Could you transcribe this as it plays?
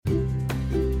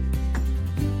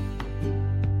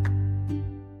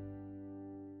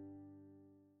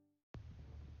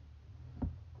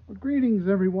Greetings,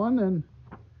 everyone, and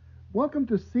welcome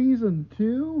to Season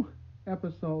 2,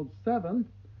 Episode 7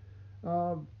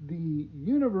 of the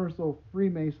Universal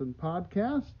Freemason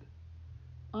Podcast.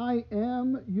 I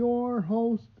am your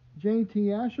host,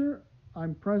 J.T. Asher.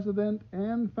 I'm president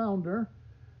and founder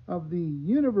of the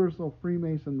Universal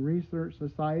Freemason Research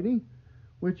Society,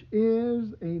 which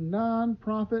is a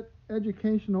nonprofit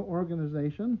educational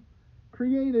organization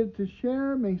created to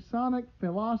share Masonic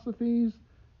philosophies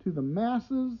to the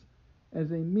masses as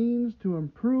a means to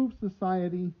improve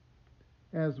society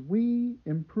as we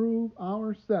improve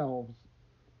ourselves.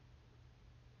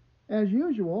 As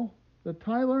usual, the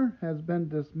Tyler has been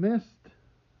dismissed,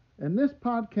 and this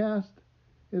podcast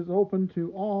is open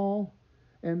to all,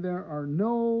 and there are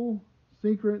no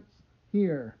secrets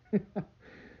here.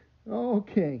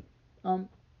 Okay. Um,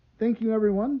 Thank you,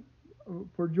 everyone,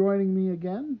 for joining me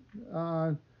again.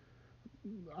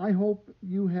 I hope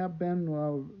you have been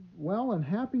well and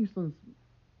happy since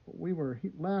we were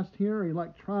last here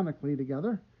electronically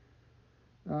together.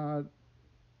 Uh,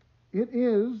 it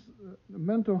is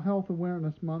Mental Health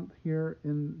Awareness Month here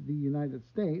in the United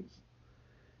States,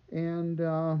 and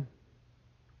after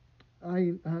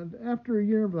a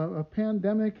year of a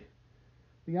pandemic,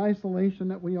 the isolation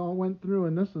that we all went through,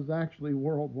 and this is actually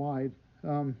worldwide,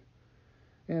 and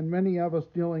many of us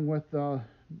dealing with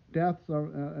deaths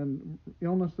and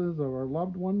illnesses of our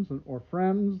loved ones or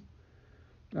friends.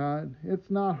 It's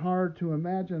not hard to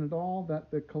imagine at all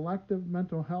that the collective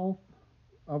mental health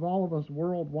of all of us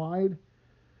worldwide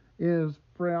is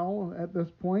frail at this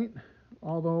point,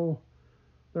 although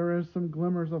there is some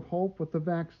glimmers of hope with the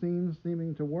vaccines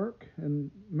seeming to work in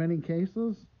many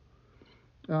cases.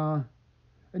 Uh,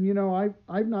 and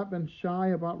I've not been shy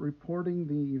about reporting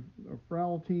the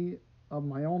frailty of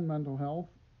my own mental health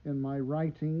in my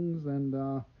writings, and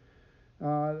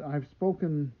I've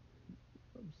spoken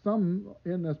some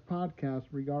in this podcast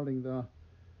regarding the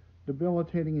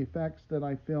debilitating effects that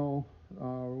I feel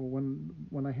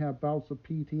when I have bouts of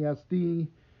PTSD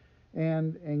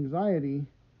and anxiety,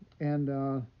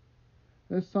 and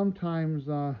this sometimes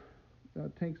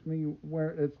takes me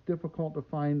where it's difficult to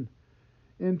find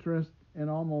interest in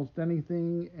almost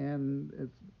anything, and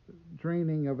it's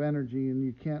draining of energy, and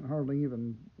you can't hardly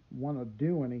even want to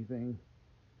do anything.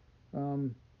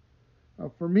 Um,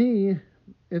 for me,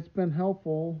 it's been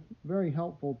helpful, very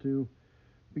helpful, to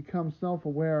become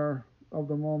self-aware of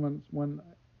the moments when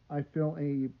I feel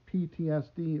a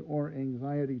PTSD or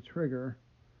anxiety trigger.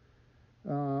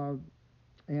 Uh,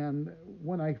 and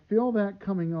when I feel that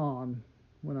coming on,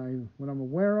 when I'm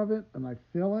aware of it and I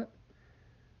feel it,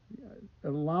 it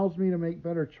allows me to make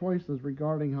better choices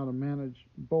regarding how to manage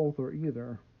both or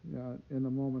either in the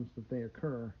moments that they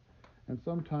occur. And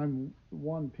sometimes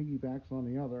one piggybacks on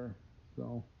the other.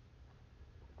 So,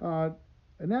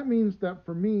 and that means that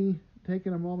for me,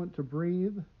 taking a moment to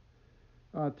breathe,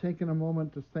 taking a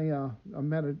moment to say a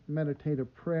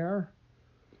meditative prayer,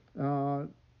 uh,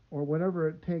 or whatever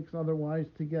it takes otherwise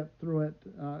to get through it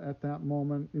at that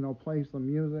moment, play some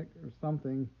music or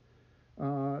something,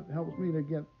 helps me to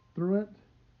get through it,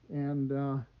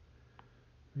 and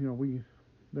we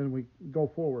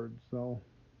go forward. So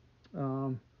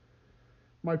um,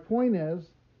 my point is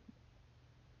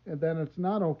that it's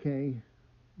not okay.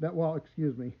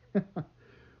 Excuse me.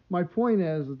 My point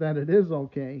is that it is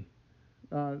okay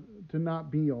to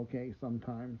not be okay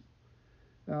sometimes,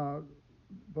 uh,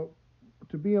 but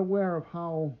to be aware of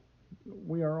how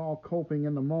we are all coping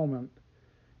in the moment.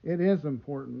 It is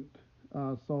important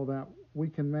so that we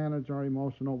can manage our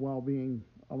emotional well-being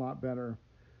a lot better.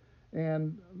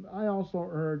 And I also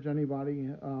urge anybody,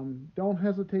 don't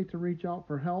hesitate to reach out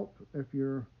for help if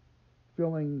you're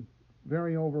feeling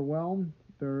very overwhelmed.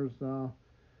 There's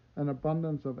an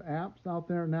abundance of apps out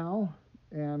there now,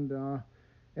 and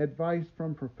advice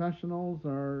from professionals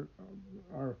are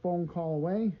a phone call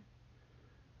away.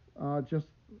 Just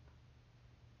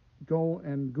go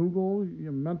and Google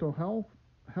your mental health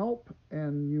help,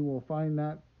 and you will find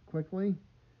that quickly.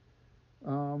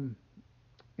 Um,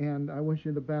 and I wish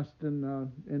you the best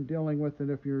in dealing with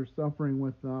it if you're suffering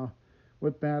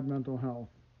with bad mental health.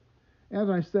 As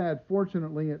I said,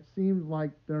 fortunately, it seems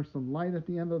like there's some light at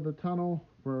the end of the tunnel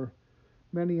for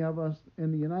many of us.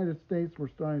 In the United States, we're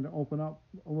starting to open up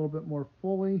a little bit more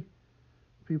fully.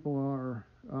 People are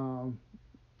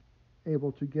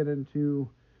able to get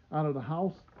out of the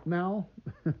house now.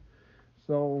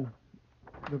 So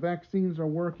the vaccines are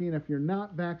working. If you're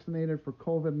not vaccinated for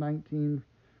COVID-19,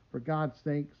 for God's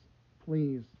sakes,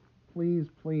 please, please,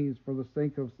 please, for the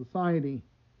sake of society,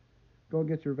 go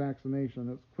get your vaccination.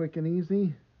 It's quick and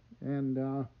easy,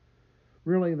 and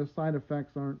really the side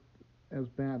effects aren't as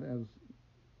bad as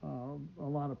a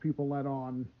lot of people let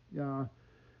on. Uh,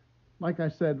 like I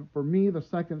said, for me, the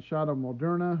second shot of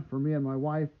Moderna, for me and my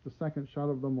wife, the second shot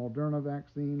of the Moderna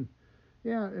vaccine,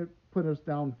 yeah, it put us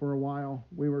down for a while.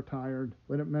 We were tired,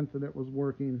 but it meant that it was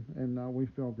working, and we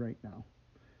feel great now.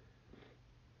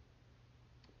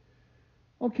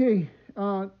 Okay,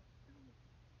 and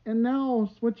now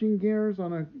switching gears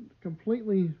on a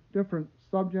completely different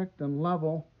subject and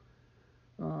level,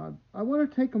 I want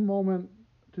to take a moment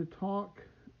to talk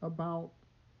about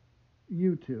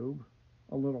YouTube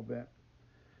a little bit,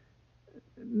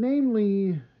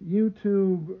 namely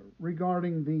YouTube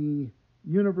regarding the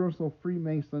Universal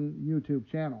Freemason YouTube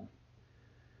channel.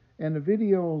 And the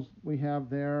videos we have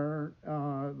there,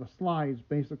 the slides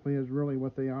basically is really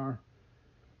what they are.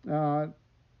 Uh,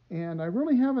 and I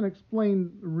really haven't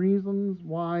explained reasons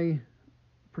why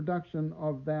production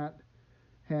of that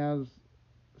has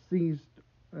ceased,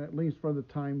 at least for the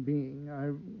time being.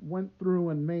 I went through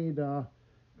and made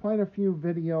quite a few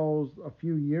videos a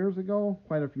few years ago,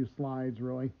 quite a few slides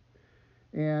really,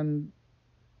 and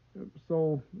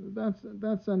so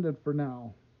that's ended for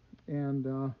now. And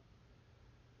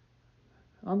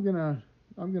I'm gonna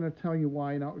I'm gonna tell you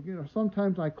why. Now,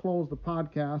 sometimes I close the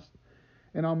podcast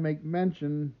and I'll make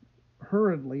mention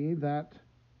hurriedly that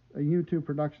a YouTube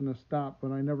production has stopped,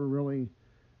 but I never really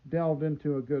delved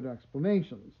into a good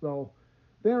explanation. So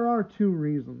there are two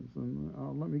reasons,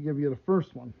 and let me give you the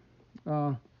first one.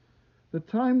 Uh, the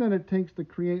time that it takes to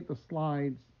create the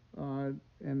slides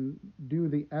and do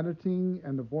the editing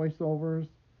and the voiceovers,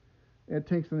 it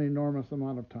takes an enormous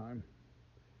amount of time.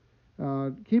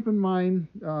 Keep in mind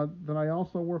that I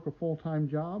also work a full-time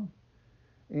job,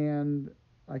 and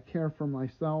I care for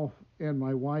myself and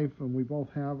my wife, and we both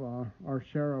have our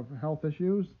share of health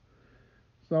issues.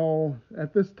 So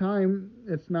at this time,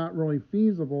 it's not really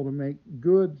feasible to make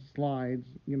good slides,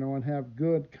 and have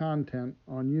good content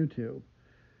on YouTube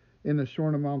in the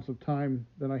short amounts of time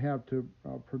that I have to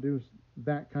produce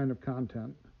that kind of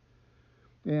content.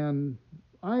 And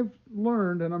I've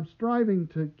learned, and I'm striving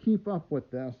to keep up with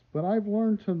this, but I've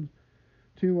learned to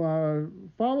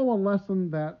follow a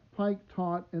lesson that Pike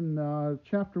taught in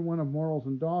chapter 1 of Morals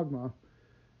and Dogma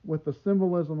with the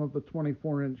symbolism of the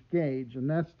 24-inch gauge, and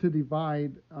that's to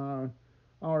divide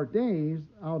our days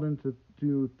out into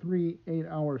 3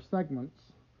 8-hour segments,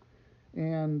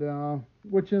 and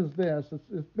which is this.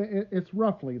 It's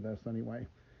roughly this anyway.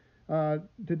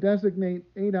 To designate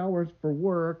 8 hours for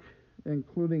work,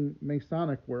 including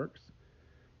Masonic works,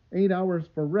 8 hours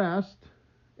for rest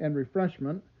and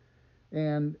refreshment,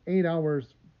 and 8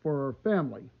 hours for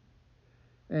family.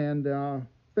 And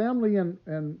family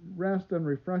and rest and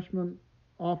refreshment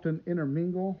often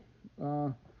intermingle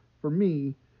for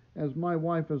me, as my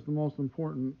wife is the most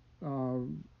important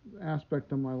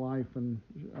aspect of my life, and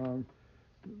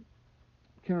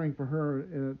caring for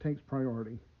her takes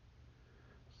priority.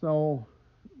 So,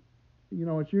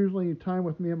 it's usually time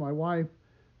with me and my wife,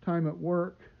 time at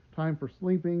work, time for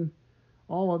sleeping.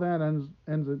 All of that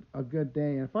ends a good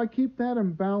day. And if I keep that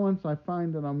in balance, I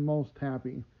find that I'm most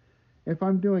happy. If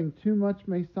I'm doing too much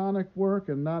Masonic work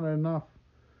and not enough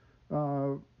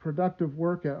productive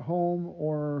work at home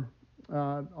or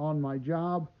on my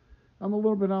job, I'm a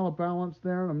little bit out of balance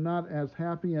there, and I'm not as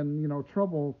happy, and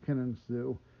trouble can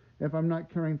ensue. If I'm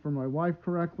not caring for my wife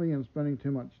correctly and spending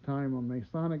too much time on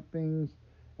Masonic things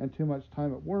and too much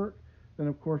time at work, then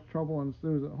of course trouble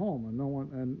ensues at home, and no one,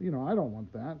 and I don't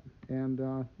want that. And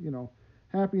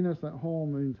happiness at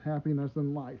home means happiness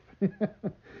in life.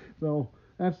 So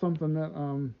that's something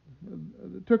that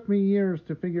it took me years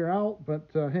to figure out, but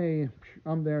hey,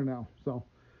 I'm there now. So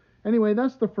anyway,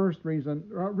 that's the first reason.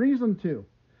 Reason two,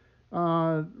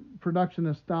 production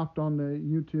has stopped on the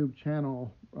YouTube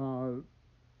channel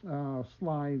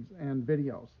slides and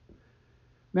videos.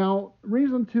 Now,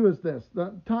 reason two is this: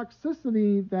 the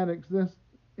toxicity that exists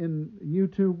in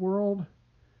YouTube world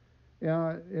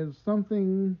is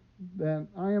something that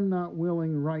I am not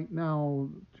willing right now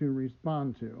to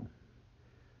respond to.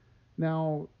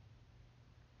 Now,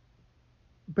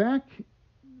 back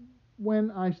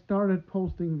when I started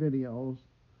posting videos,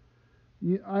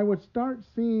 I would start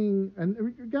seeing, and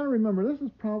you got to remember, this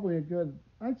is probably a good,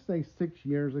 I'd say 6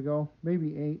 years ago,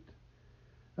 maybe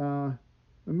 8.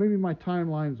 And maybe my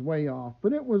timeline's way off,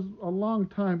 but it was a long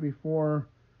time before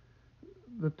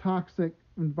the toxic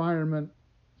environment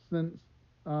since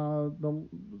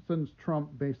since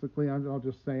Trump, basically, I'll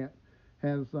just say it,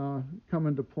 has come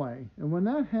into play. And when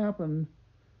that happened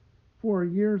 4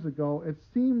 years ago, it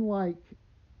seemed like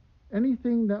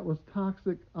anything that was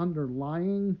toxic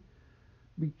underlying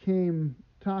became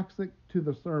toxic to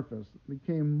the surface,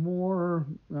 became more,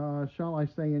 shall I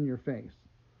say, in your face.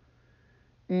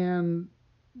 And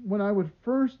when I would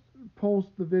first post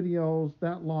the videos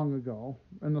that long ago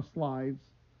and the slides,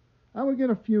 I would get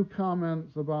a few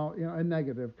comments about,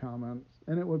 negative comments,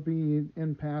 and it would be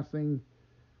in passing,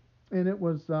 and it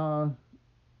was,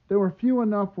 there were few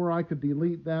enough where I could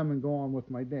delete them and go on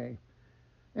with my day.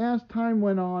 As time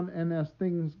went on and as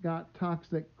things got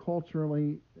toxic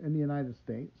culturally in the United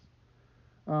States,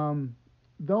 um,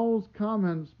 those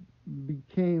comments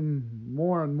became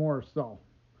more and more so.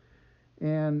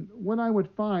 And what I would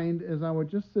find is I would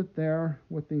just sit there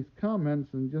with these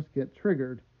comments and just get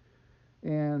triggered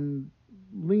and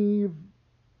leave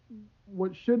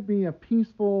what should be a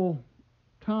peaceful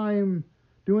time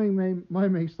doing my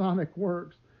Masonic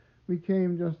works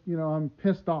became just, I'm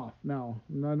pissed off now,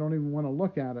 and I don't even want to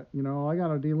look at it. I got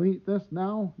to delete this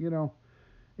now,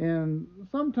 And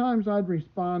sometimes I'd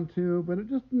respond to, but it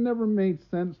just never made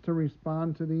sense to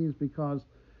respond to these because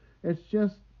it's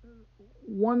just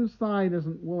one side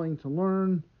isn't willing to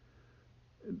learn.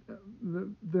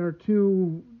 They're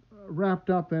too wrapped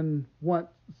up in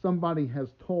what somebody has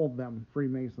told them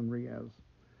Freemasonry is.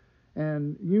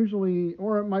 And usually,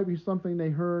 or it might be something they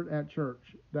heard at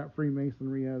church that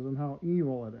Freemasonry is and how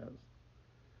evil it is.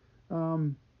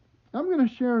 I'm going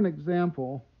to share an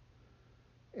example,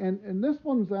 and this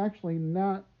one's actually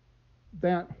not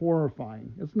that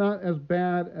horrifying. It's not as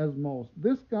bad as most.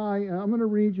 This guy, I'm going to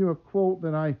read you a quote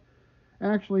that I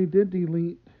actually did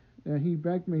delete. He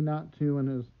begged me not to,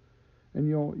 and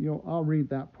I'll read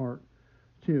that part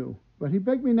too. But he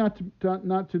begged me not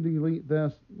to delete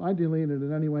this. I deleted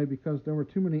it anyway because there were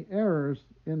too many errors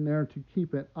in there to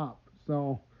keep it up.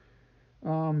 So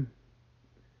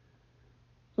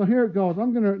here it goes.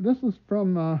 This is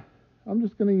from. I'm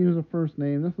just gonna use a first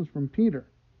name. This is from Peter,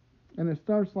 and it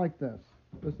starts like this.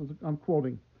 I'm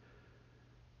quoting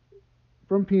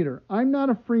from Peter. I'm not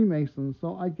a Freemason,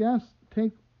 so I guess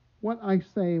take what I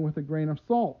say with a grain of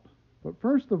salt. But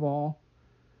first of all,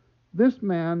 this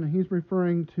man, he's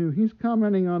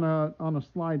commenting on a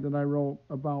slide that I wrote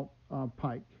about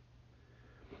Pike,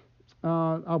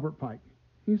 Albert Pike.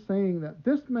 He's saying that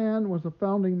this man was a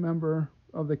founding member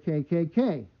of the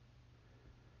KKK.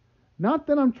 Not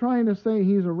that I'm trying to say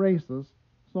he's a racist,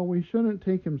 so we shouldn't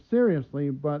take him seriously,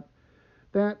 but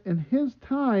that in his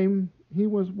time he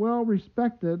was well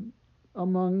respected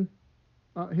among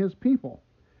his people,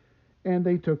 and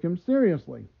they took him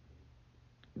seriously.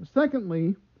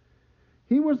 Secondly,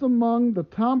 he was among the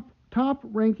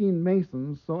top-ranking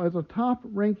Masons, so as a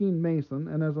top-ranking Mason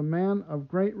and as a man of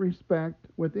great respect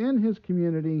within his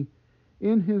community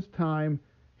in his time,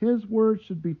 his words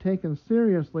should be taken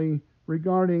seriously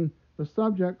regarding the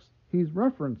subjects he's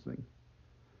referencing.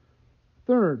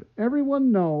 Third,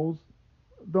 everyone knows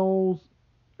those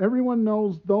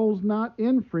not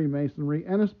in Freemasonry,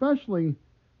 and especially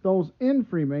those in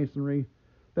Freemasonry,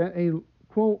 that a,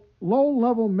 quote,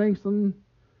 low-level Mason,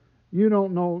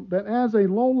 that as a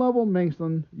low-level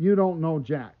Mason, you don't know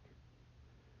Jack.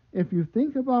 If you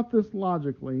think about this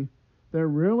logically,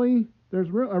 there's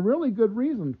a really good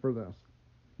reason for this,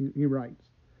 he writes.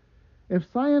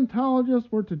 If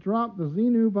Scientologists were to drop the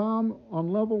Xenu bomb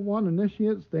on level 1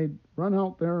 initiates, they'd run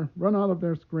out of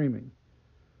there screaming.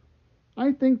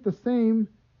 I think the same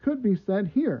could be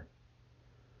said here.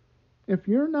 If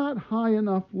you're not high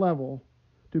enough level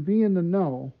to be in the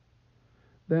know,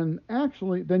 then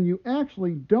you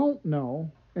actually don't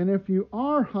know, and if you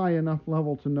are high enough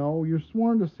level to know, you're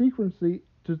sworn to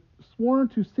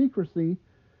secrecy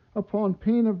upon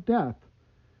pain of death.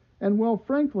 And well,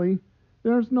 frankly,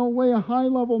 there's no way a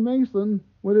high-level Mason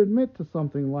would admit to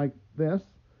something like this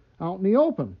out in the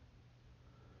open.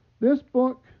 This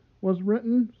book was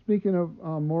written, speaking of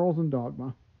morals and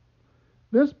dogma,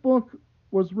 this book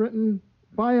was written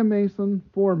by a Mason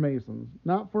for Masons,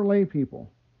 not for lay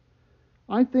people.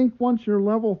 I think once you're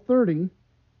level 30,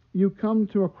 you come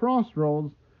to a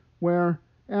crossroads where,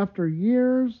 after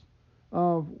years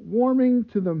of warming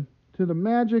to the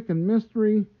magic and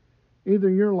mystery, either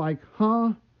you're like,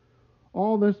 huh,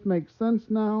 all this makes sense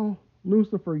now,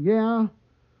 Lucifer, yeah,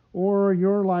 or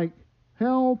you're like,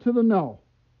 hell to the no.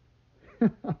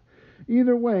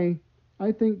 Either way,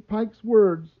 I think Pike's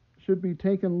words should be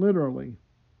taken literally.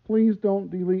 Please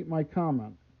don't delete my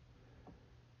comment.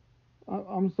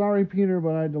 I'm sorry, Peter,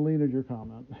 but I deleted your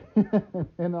comment.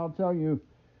 And I'll tell you,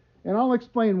 and I'll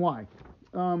explain why.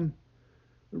 The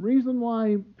reason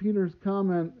why Peter's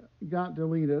comment got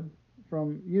deleted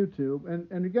from YouTube,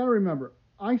 and you got to remember,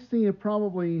 I see it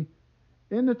probably,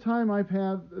 in the time I've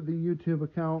had the YouTube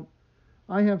account,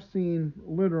 I have seen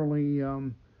literally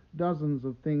dozens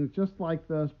of things just like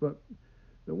this, but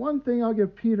the one thing I'll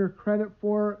give Peter credit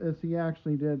for is he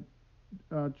actually did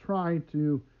try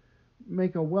to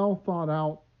make a well thought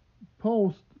out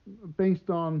post based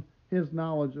on his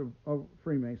knowledge of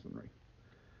Freemasonry,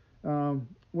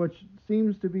 which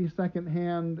seems to be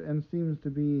secondhand and seems to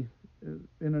be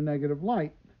in a negative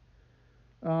light.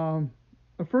 Um,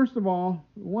 First of all,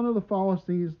 one of the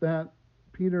fallacies that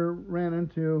Peter ran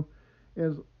into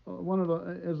is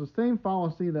the same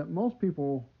fallacy that most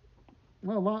people,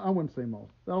 well, I wouldn't say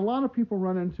most, that a lot of people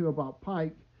run into about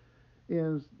Pike,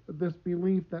 is this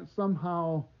belief that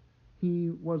somehow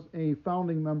he was a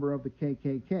founding member of the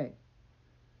KKK,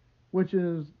 which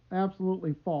is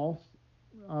absolutely false.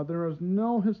 There is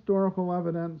no historical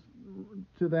evidence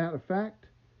to that effect.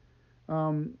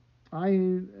 Um, I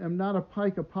am not a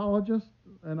Pike apologist,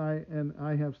 and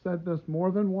I have said this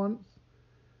more than once.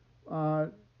 Uh,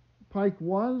 Pike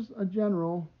was a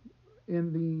general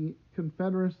in the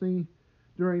Confederacy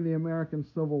during the American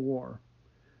Civil War.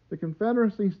 The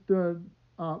Confederacy stood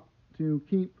up to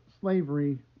keep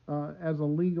slavery as a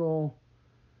legal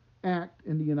act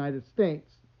in the United States.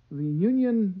 The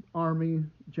Union Army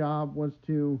job was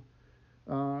to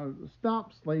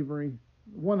stop slavery.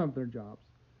 One of their jobs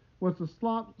was to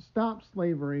stop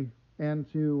slavery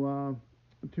and to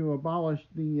abolish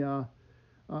the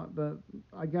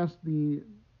I guess the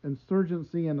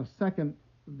insurgency and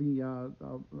the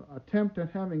attempt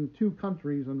at having two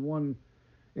countries in one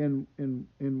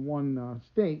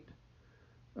state.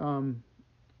 Um,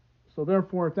 so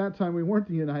therefore, at that time, we weren't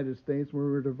the United States; we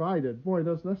were divided. Boy,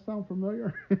 does that sound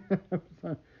familiar?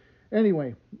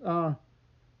 Anyway,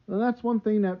 that's one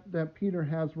thing that Peter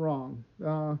has wrong.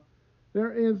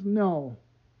 There is no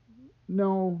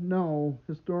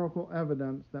historical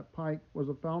evidence that Pike was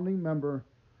a founding member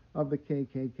of the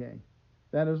KKK.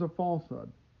 That is a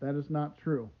falsehood. That is not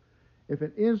true. If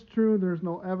it is true, there's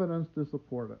no evidence to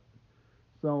support it.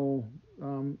 So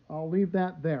I'll leave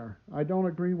that there. I don't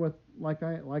agree with, like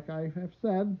I have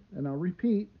said, and I'll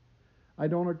repeat, I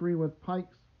don't agree with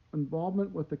Pike's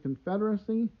involvement with the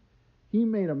Confederacy. He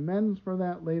made amends for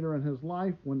that later in his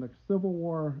life when the Civil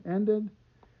War ended.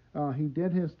 He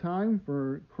did his time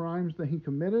for crimes that he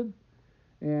committed,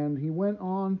 and he went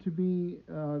on to be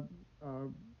a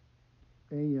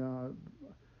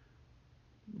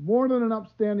more than an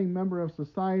upstanding member of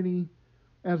society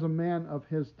as a man of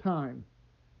his time.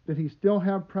 Did he still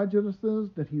have prejudices?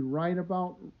 Did he write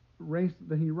about race?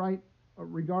 Did he write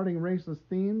regarding racist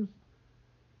themes?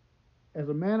 As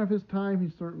a man of his time, he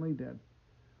certainly did.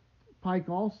 Pike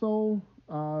also,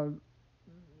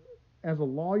 as a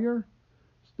lawyer,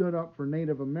 stood up for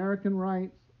Native American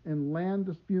rights and land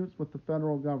disputes with the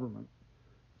federal government.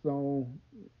 So,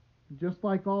 just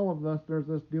like all of us, there's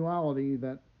this duality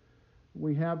that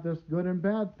we have this good and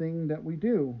bad thing that we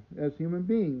do as human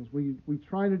beings. We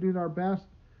try to do our best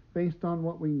based on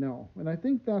what we know, and I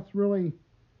think that's really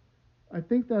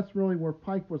where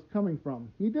Pike was coming from.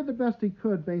 He did the best he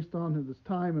could based on his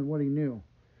time and what he knew,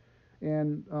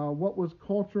 and what was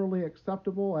culturally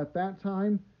acceptable at that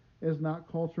time is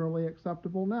not culturally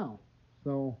acceptable now.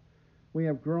 So we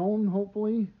have grown,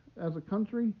 hopefully, as a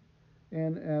country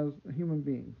and as human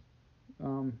beings.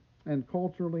 And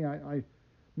culturally, I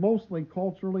mostly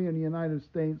culturally in the United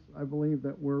States, I believe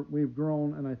that we've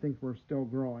grown, and I think we're still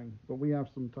growing. But we have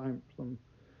we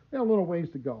have a little ways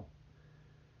to go.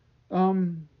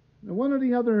 One of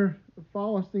the other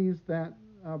fallacies that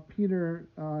Peter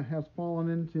has fallen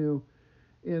into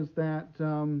is that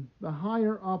the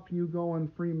higher up you go in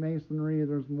Freemasonry,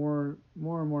 there's more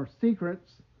and more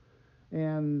secrets,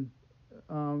 and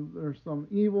there's some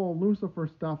evil Lucifer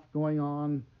stuff going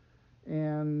on,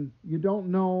 and you don't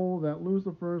know that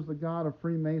Lucifer is the god of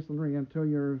Freemasonry until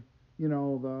you're,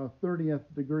 the 30th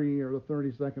degree or the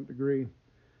 32nd degree,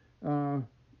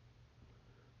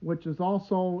 which is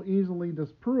also easily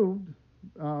disproved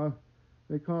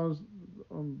because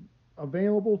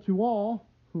available to all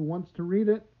who wants to read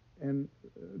it, and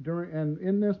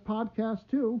in this podcast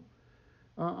too,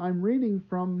 I'm reading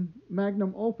from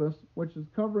Magnum Opus, which is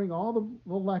covering all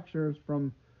the lectures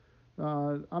from.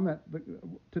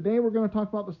 Today we're going to talk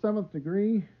about the 7th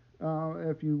degree.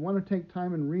 If you want to take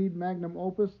time and read Magnum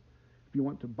Opus, if you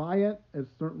want to buy it,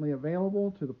 it's certainly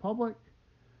available to the public.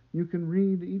 You can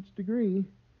read each degree,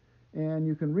 and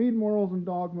you can read Morals and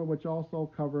Dogma, which also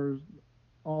covers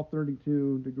all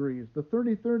 32 degrees. The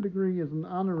 33rd degree is an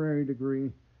honorary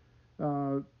degree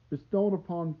bestowed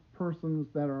upon persons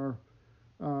that are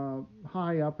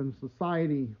high up in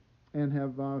society and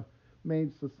have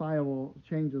made societal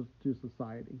changes to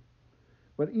society.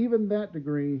 But even that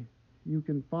degree, you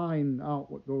can find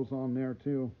out what goes on there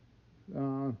too.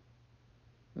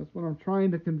 That's what I'm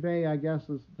trying to convey, I guess,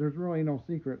 is there's really no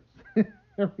secrets.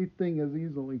 Everything is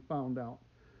easily found out.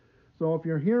 So if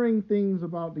you're hearing things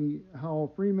about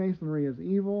how Freemasonry is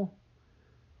evil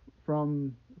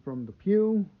from the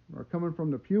pew or coming from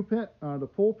the the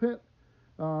pulpit,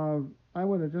 I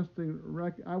would just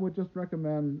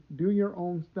recommend do your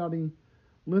own study,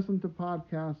 listen to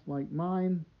podcasts like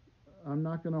mine. I'm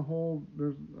not going to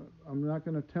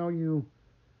tell you.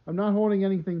 I'm not holding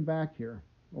anything back here.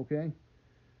 Okay.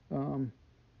 All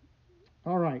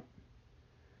right.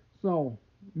 So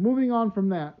moving on from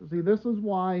that, see, this is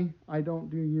why I don't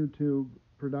do YouTube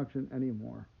production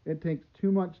anymore. It takes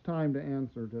too much time to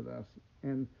answer to this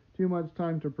and too much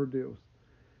time to produce.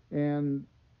 And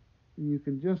you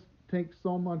can just take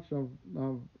so much of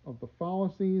the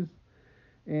fallacies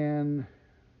and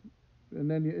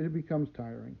then it becomes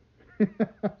tiring.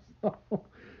 So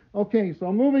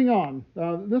moving on.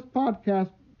 This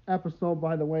podcast episode,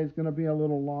 by the way, is going to be a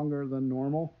little longer than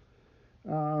normal.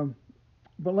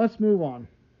 But let's move on.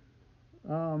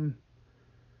 Let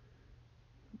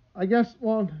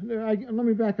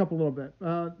me back up a little bit.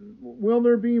 Will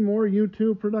there be more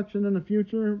YouTube production in the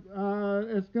future?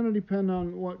 It's going to depend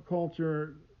on what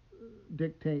culture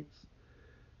dictates.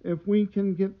 If we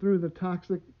can get through the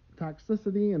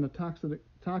toxicity and the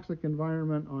toxic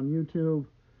environment on YouTube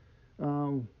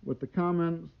with the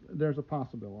comments, there's a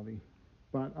possibility.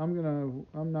 But I'm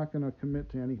not gonna commit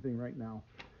to anything right now.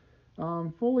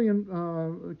 I'm fully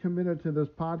committed to this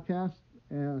podcast,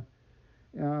 and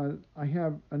I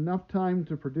have enough time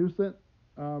to produce it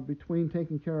between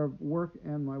taking care of work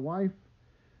and my wife,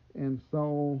 and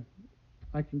so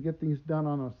I can get these done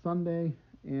on a Sunday,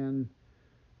 and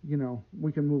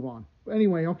we can move on. But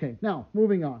anyway, okay, now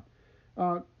moving on.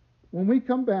 When we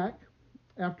come back,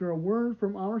 after a word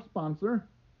from our sponsor,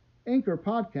 Anchor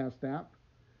Podcast app,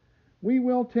 we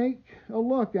will take a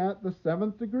look at the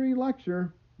Seventh Degree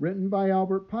lecture written by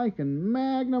Albert Pike in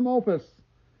Magnum Opus.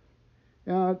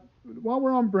 While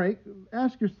we're on break,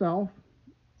 ask yourself,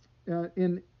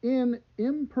 in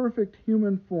imperfect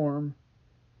human form,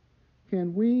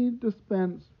 can we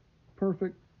dispense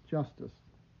perfect justice?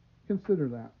 Consider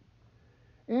that.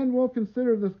 And we'll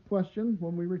consider this question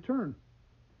when we return.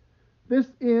 This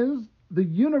is the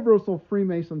Universal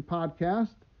Freemason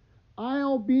Podcast.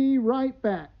 I'll be right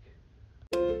back.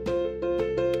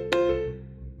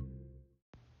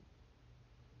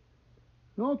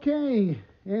 Okay,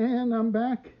 and I'm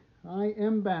back. I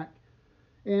am back.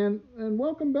 And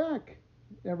welcome back,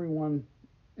 everyone.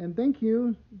 And thank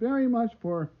you very much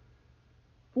for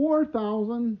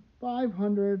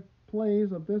 4,500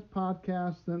 plays of this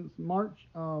podcast since March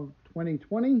of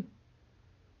 2020.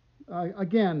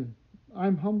 Again,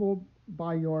 I'm humbled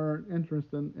by your interest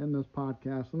in this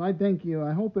podcast, and I thank you.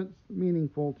 I hope it's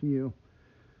meaningful to you.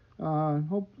 I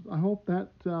hope that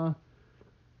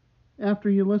after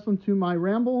you listen to my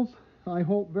rambles, I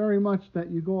hope very much that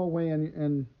you go away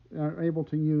and are able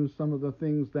to use some of the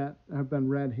things that have been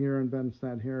read here and been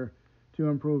said here to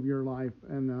improve your life,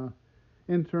 and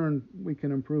in turn, we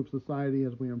can improve society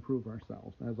as we improve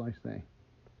ourselves, as I say.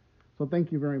 So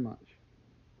thank you very much.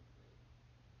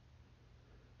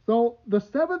 So the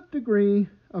seventh degree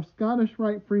of Scottish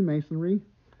Rite Freemasonry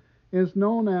is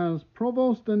known as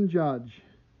Provost and Judge.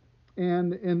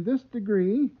 And in this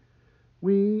degree,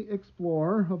 we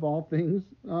explore, of all things,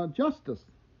 justice.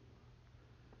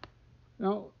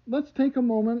 Now, let's take a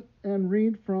moment and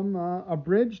read from A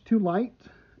Bridge to Light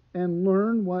and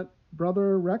learn what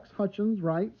Brother Rex Hutchins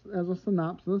writes as a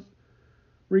synopsis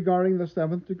regarding the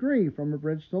seventh degree from A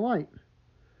Bridge to Light.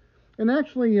 And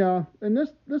actually, and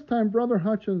this time, Brother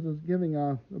Hutchins is giving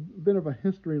a bit of a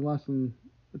history lesson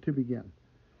to begin.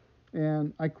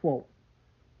 And I quote,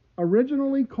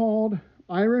 "Originally called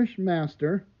Irish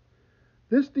Master,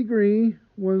 this degree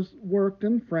was worked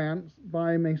in France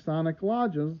by Masonic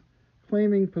lodges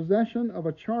claiming possession of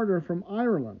a charter from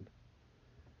Ireland.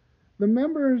 The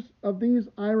members of these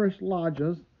Irish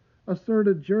lodges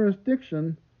asserted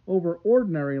jurisdiction over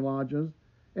ordinary lodges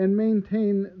and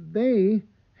maintained they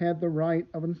had the right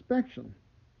of inspection.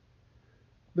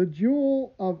 The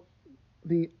jewel of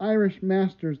the Irish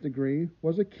Master's degree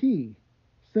was a key,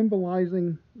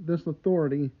 symbolizing this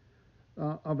authority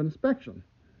of inspection.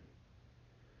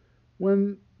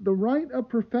 When the rite of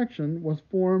perfection was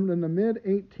formed in the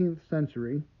mid-18th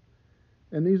century,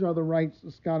 and these are the rites,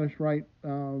 the Scottish Rite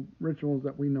rituals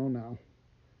that we know now.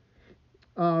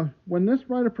 When the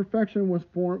rite of perfection was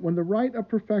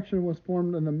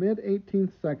formed in the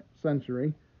mid-18th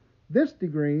century, this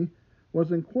degree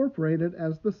was incorporated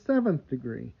as the seventh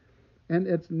degree, and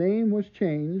its name was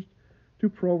changed to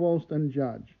Provost and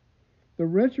Judge. The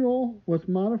ritual was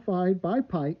modified by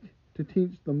Pike to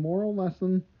teach the moral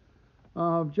lesson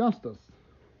of justice.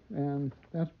 and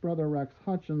that's Brother Rex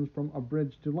Hutchins from A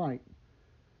Bridge to Light.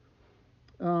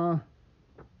 I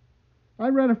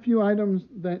read a few items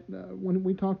that, when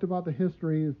we talked about the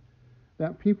history,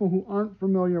 that people who aren't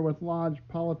familiar with lodge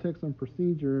politics and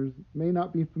procedures may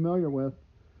not be familiar with.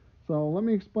 So let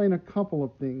me explain a couple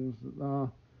of things.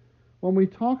 When we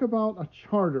talk about a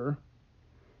charter,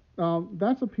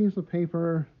 that's a piece of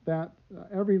paper that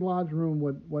every lodge room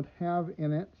would have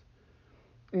in it.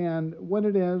 And what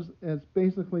it is, it's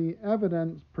basically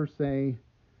evidence per se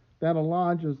that a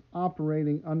lodge is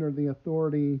operating under the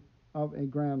authority of a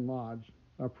Grand Lodge,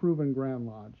 a proven Grand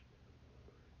Lodge.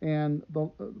 And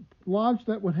the lodge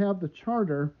that would have the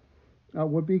charter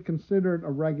would be considered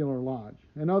a regular lodge.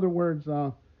 In other words,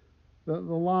 the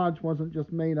lodge wasn't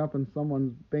just made up in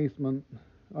someone's basement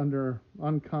under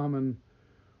uncommon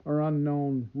or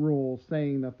unknown rules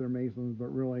saying that they're Masons, but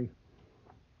really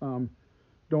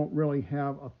don't really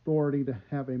have authority to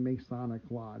have a Masonic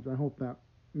lodge. I hope that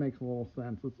makes a little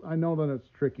sense. I know that it's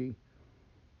tricky.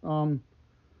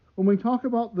 When we talk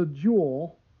about the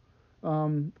jewel,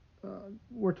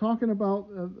 we're talking about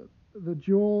the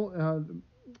jewel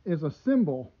is a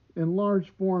symbol in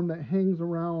large form that hangs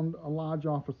around a lodge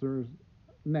officer's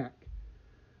neck.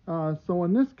 So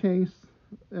in this case,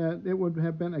 it would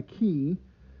have been a key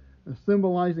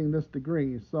symbolizing this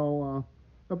degree. So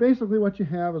basically what you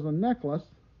have is a necklace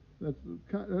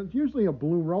that's usually a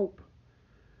blue rope.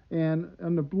 And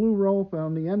on the blue rope,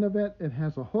 on the end of it, it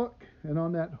has a hook. And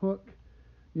on that hook,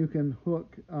 you can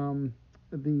hook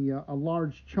a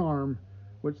large charm,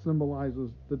 which symbolizes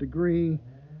the degree.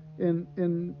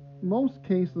 In most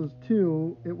cases,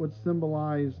 too, it would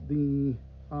symbolize the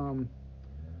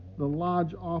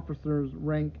lodge officer's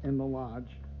rank in the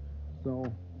lodge.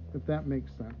 So, if that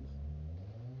makes sense.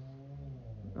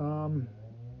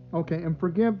 Okay, and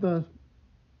forgive the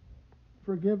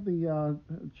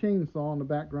chainsaw in the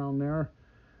background there.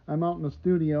 I'm out in the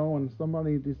studio, and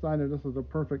somebody decided this is a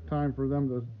perfect time for them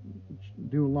to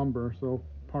do lumber, so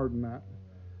pardon that.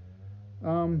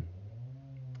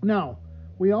 Now,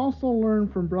 we also learn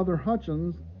from Brother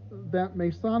Hutchins that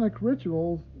Masonic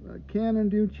rituals can and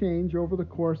do change over the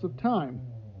course of time.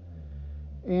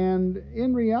 And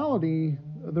in reality,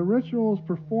 the rituals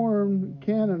performed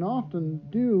can and often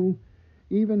do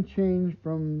even change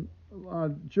from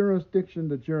jurisdiction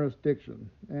to jurisdiction.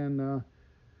 And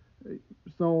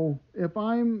so if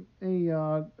I'm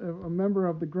a member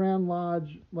of the Grand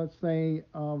Lodge, let's say,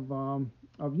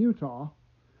 of Utah,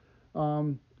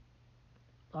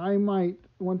 I might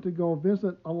want to go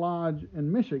visit a lodge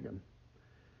in Michigan.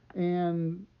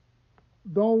 And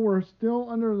though we're still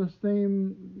under the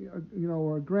same,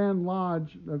 a Grand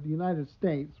Lodge of the United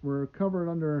States, we're covered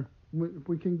under,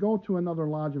 we can go to another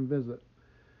lodge and visit.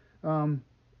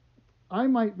 I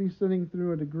might be sitting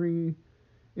through a degree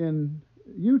in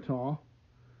Utah,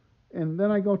 and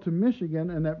then I go to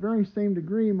Michigan, and that very same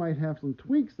degree might have some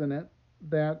tweaks in it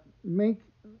that make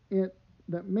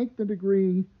the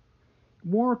degree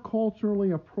more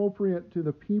culturally appropriate to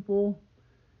the people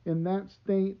in that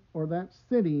state or that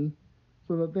city,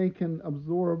 so that they can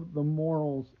absorb the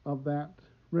morals of that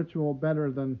ritual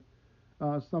better than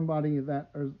somebody that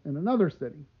is in another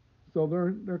city. So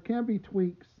there can be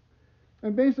tweaks,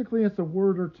 and basically it's a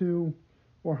word or two,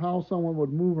 or how someone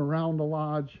would move around a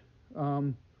lodge,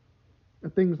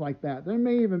 things like that. There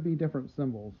may even be different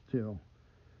symbols too.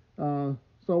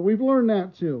 So we've learned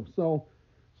that too. So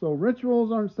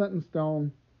rituals aren't set in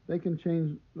stone. They can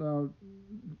change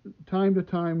time to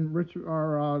time,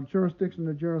 jurisdiction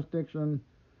to jurisdiction.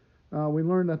 We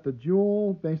learned that the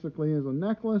jewel basically is a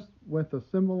necklace with a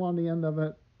symbol on the end of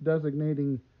it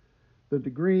designating the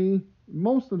degree.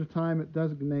 Most of the time it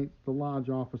designates the lodge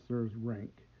officer's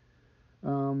rank.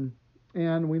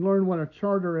 And we learned what a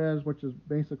charter is, which is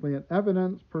basically an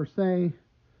evidence per se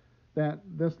that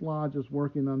this lodge is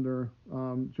working under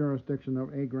jurisdiction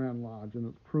of a Grand Lodge, and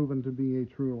it's proven to be a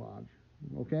true lodge.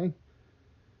 Okay?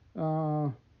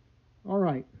 All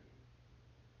right.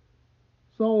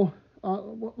 So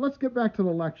let's get back to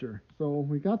the lecture. So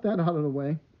we got that out of the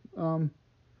way.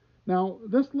 Now,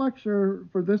 this lecture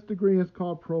for this degree is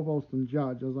called Provost and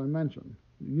Judge, as I mentioned.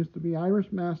 It used to be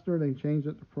Irish Master. They changed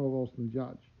it to Provost and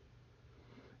Judge.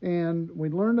 And we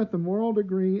learned that the moral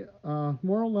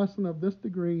lesson of this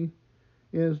degree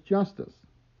is justice.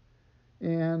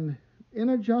 And in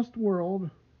a just world,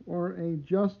 or a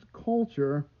just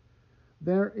culture,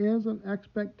 there is an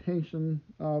expectation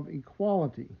of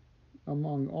equality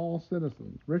among all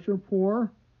citizens, rich or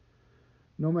poor,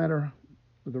 no matter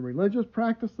the religious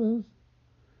practices,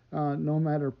 no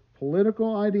matter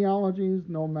political ideologies,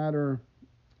 no matter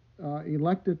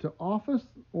elected to office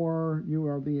or you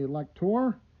are the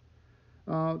elector.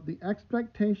 The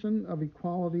expectation of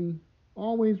equality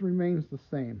always remains the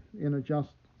same in a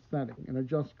just setting, in a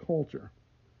just culture.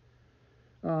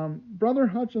 Brother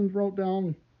Hutchins wrote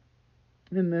down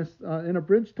in this, in A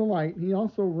Bridge to Light, he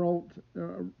also wrote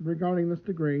regarding this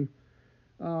degree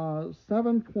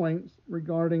 7 points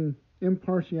regarding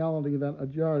impartiality that a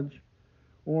judge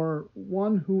or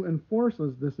one who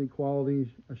enforces this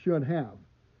equality should have.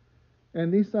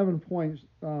 And these 7 points,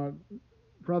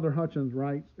 Brother Hutchins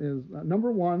writes, is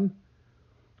number 1,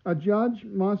 a judge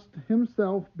must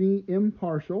himself be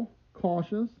impartial,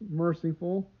 cautious,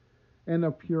 merciful, and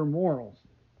of pure morals.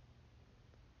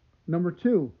 Number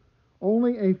 2,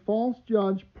 only a false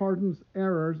judge pardons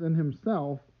errors in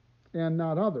himself and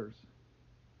not others.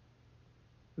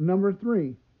 Number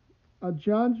 3, a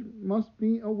judge must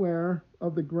be aware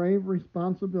of the grave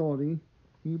responsibility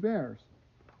he bears.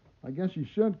 I guess you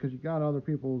should, because you got other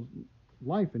people's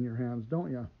life in your hands,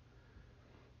 don't you?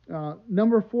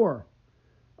 Number 4,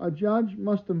 a judge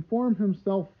must inform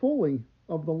himself fully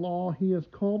of the law he is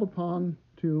called upon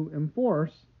to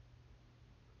enforce.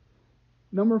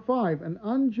 Number 5, an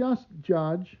unjust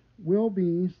judge will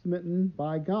be smitten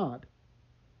by God.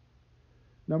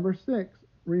 Number 6,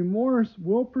 remorse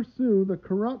will pursue the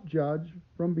corrupt judge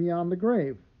from beyond the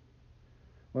grave.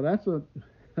 Well, that's a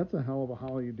hell of a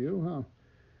how you do, huh?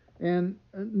 And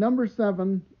number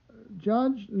 7,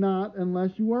 judge not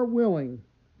unless you are willing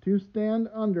to stand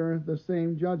under the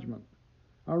same judgment.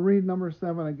 I'll read number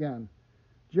 7 again.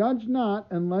 Judge not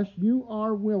unless you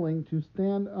are willing to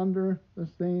stand under the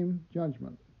same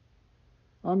judgment.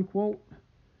 Unquote.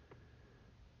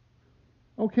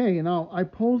 Okay, now I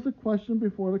posed a question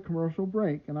before the commercial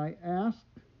break, and I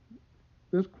asked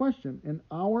this question: in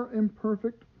our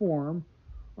imperfect form,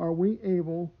 are we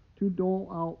able to dole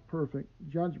out perfect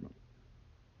judgment?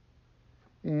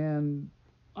 And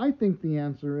I think the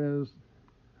answer is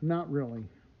not really.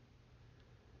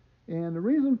 And the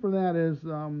reason for that is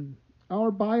our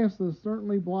biases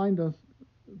certainly blind us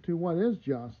to what is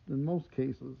just in most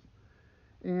cases.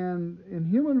 And in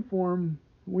human form,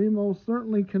 we most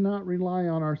certainly cannot rely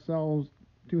on ourselves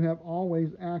to have always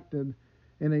acted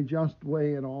in a just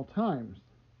way at all times.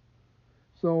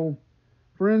 So,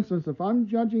 for instance, if I'm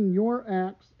judging your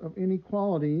acts of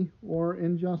inequality or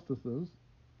injustices,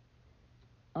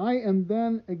 I am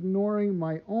then ignoring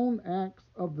my own acts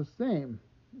of the same.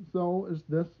 So is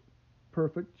this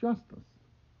perfect justice?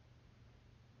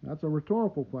 That's a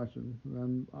rhetorical question,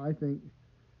 and I think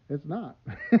it's not.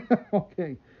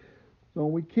 Okay, so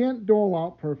we can't dole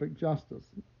out perfect justice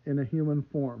in a human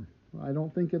form. I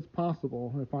don't think it's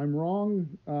possible. If I'm wrong,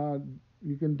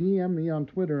 you can DM me on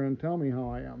Twitter and tell me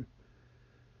how I am.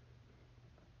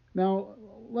 Now,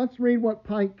 let's read what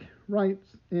Pike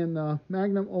writes in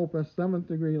Magnum Opus 7th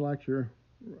Degree Lecture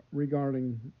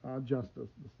regarding justice,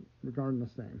 regarding the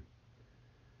same.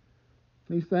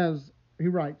 He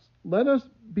writes, let us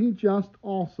be just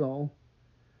also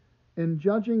in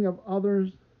judging of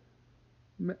others.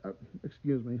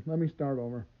 Let me start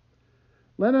over.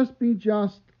 Let us be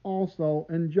just also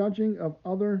in judging of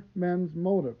other men's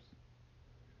motives.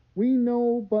 We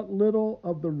know but little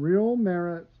of the real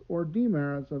merits or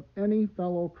demerits of any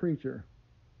fellow creature.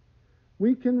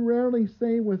 We can rarely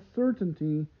say with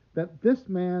certainty that this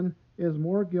man is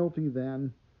more guilty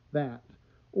than that,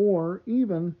 or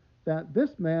even that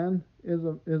this man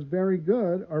is very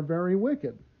good or very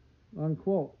wicked,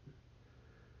 unquote.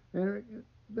 And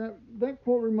that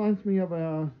quote reminds me of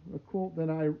a quote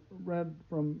that I read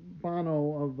from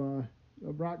Bono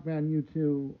of rock band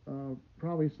U2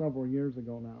 probably several years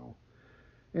ago now.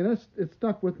 And it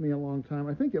stuck with me a long time.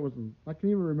 I think it was, I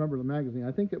can even remember the magazine.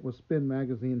 I think it was Spin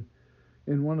magazine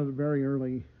in one of the very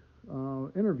early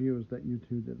interviews that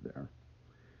U2 did there.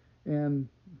 And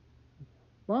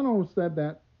Bono said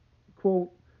that,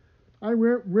 quote, I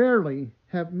rarely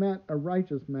have met a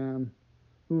righteous man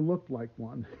who looked like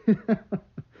one.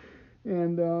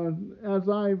 And as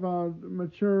I've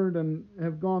matured and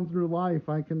have gone through life,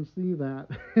 I can see that.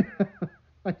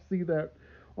 I see that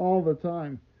all the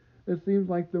time. It seems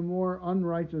like the more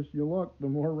unrighteous you look, the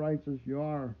more righteous you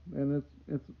are. And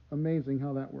it's amazing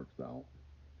how that works out.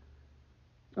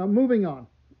 Moving on.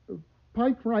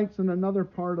 Pike writes in another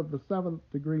part of the 7th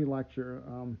Degree Lecture,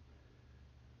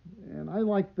 and I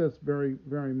like this very,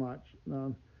 very much.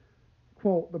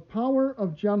 Quote, the power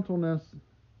of gentleness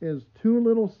is too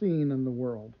little seen in the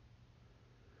world.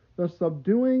 The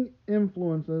subduing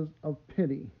influences of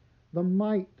pity, the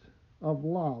might of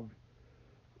love,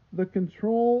 the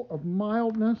control of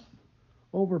mildness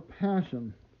over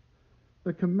passion,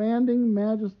 the commanding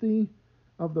majesty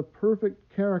of the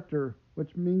perfect character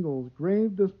which mingles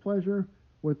grave displeasure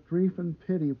with grief and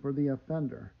pity for the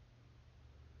offender.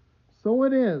 So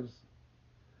it is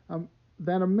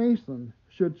that a Mason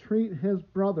should treat his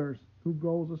brothers who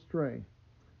goes astray.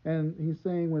 And he's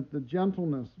saying with the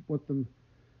gentleness, with the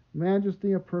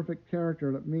majesty of perfect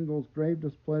character that mingles grave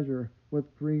displeasure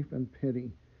with grief and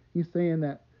pity. He's saying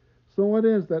that so it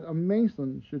is that a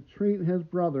Mason should treat his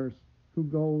brothers who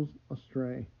goes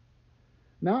astray,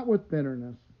 not with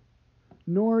bitterness,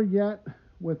 nor yet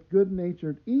with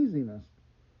good-natured easiness,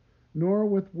 nor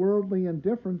with worldly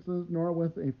indifferences, nor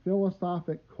with a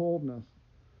philosophic coldness,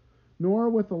 nor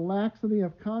with a laxity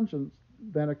of conscience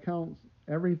that accounts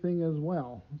everything as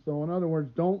well. So in other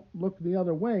words, don't look the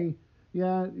other way.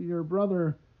 Yeah, your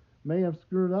brother may have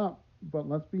screwed up, but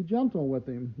let's be gentle with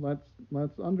him.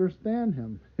 Let's understand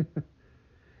him.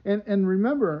 and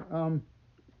remember,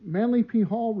 Manly P.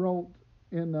 Hall wrote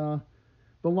in The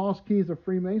Lost Keys of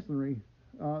Freemasonry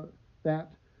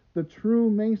that the true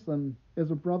Mason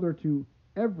is a brother to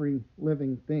every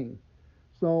living thing.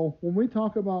 So when we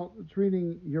talk about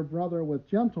treating your brother with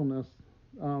gentleness,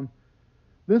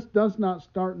 this does not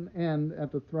start and end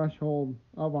at the threshold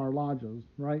of our lodges,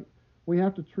 right? We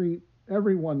have to treat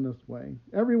everyone this way.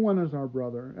 Everyone is our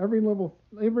brother. Every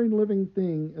living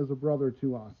thing is a brother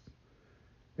to us.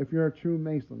 If you're a true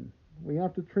Mason, we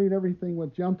have to treat everything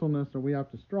with gentleness, or we have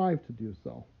to strive to do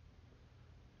so.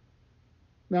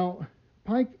 Now,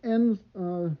 Pike ends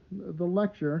the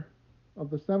lecture of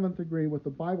the seventh degree with the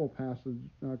Bible passage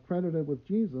credited with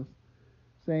Jesus,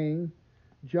 saying,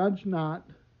 "Judge not,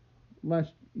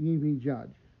 lest ye be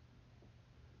judged."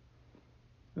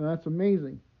 Now, that's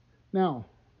amazing. Now,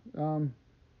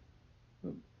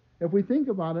 if we think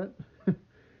about it,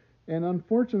 and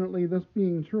unfortunately this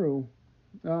being true,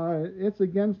 it's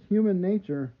against human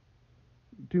nature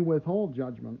to withhold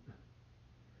judgment.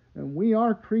 And we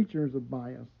are creatures of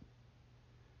bias.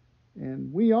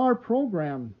 And we are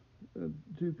programmed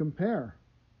to compare.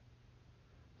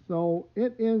 So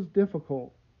it is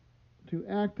difficult to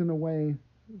act in a way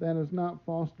that is not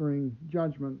fostering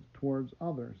judgment towards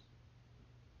others.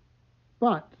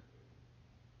 But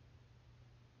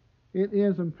it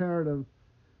is imperative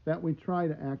that we try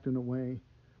to act in a way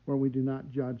where we do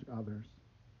not judge others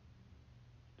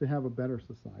to have a better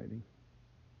society.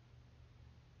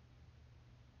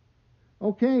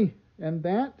 Okay, and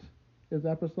that is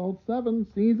episode 7,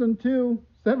 season 2,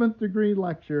 7th degree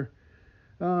lecture.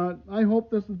 I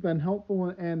hope this has been helpful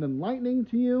and enlightening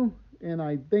to you, and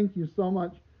I thank you so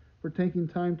much for taking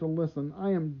time to listen.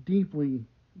 I am deeply,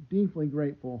 deeply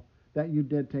grateful that you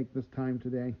did take this time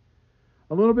today.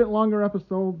 A little bit longer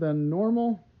episode than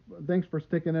normal. Thanks for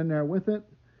sticking in there with it.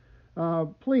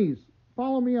 Please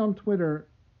follow me on Twitter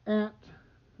at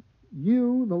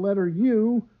the letter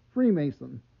U,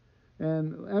 Freemason.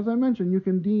 And as I mentioned, you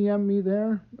can DM me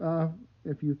there.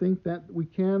 If you think that we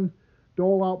can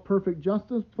dole out perfect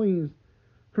justice, please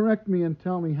correct me and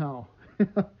tell me how.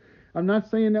 I'm not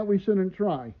saying that we shouldn't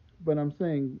try, but I'm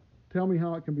saying tell me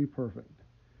how it can be perfect.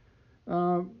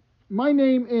 My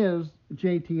name is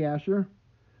J.T. Asher.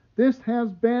 This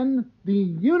has been the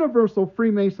Universal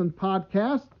Freemason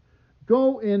Podcast.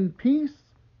 Go in peace,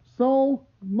 so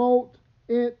mote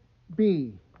it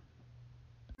be.